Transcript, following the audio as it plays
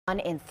1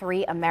 in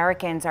 3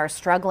 Americans are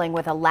struggling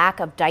with a lack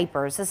of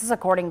diapers. This is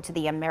according to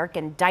the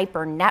American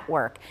Diaper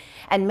Network.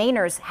 And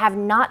Mainers have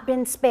not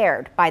been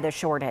spared by the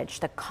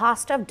shortage. The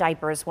cost of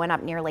diapers went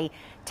up nearly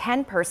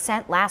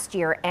 10% last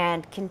year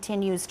and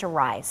continues to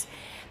rise.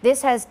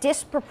 This has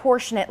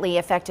disproportionately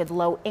affected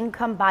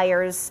low-income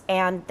buyers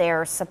and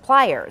their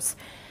suppliers.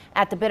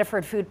 At the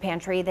Biddeford Food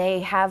Pantry, they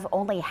have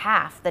only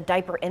half the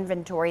diaper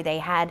inventory they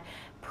had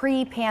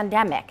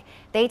pre-pandemic.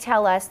 They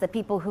tell us the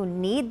people who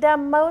need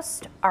them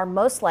most are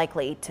most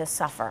likely to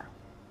suffer.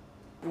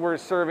 We're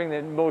serving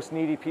the most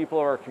needy people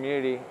of our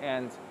community,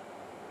 and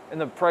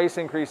the price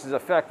increases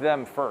affect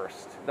them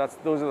first.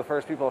 Those are the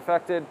first people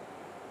affected,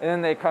 and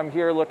then they come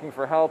here looking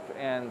for help,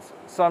 and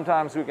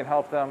sometimes we can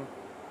help them.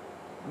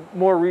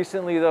 More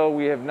recently, though,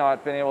 we have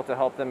not been able to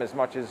help them as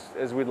much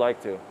as we'd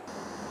like to.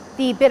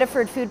 The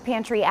Biddeford Food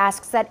Pantry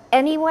asks that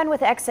anyone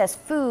with excess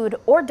food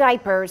or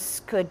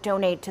diapers could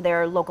donate to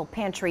their local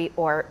pantry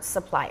or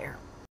supplier.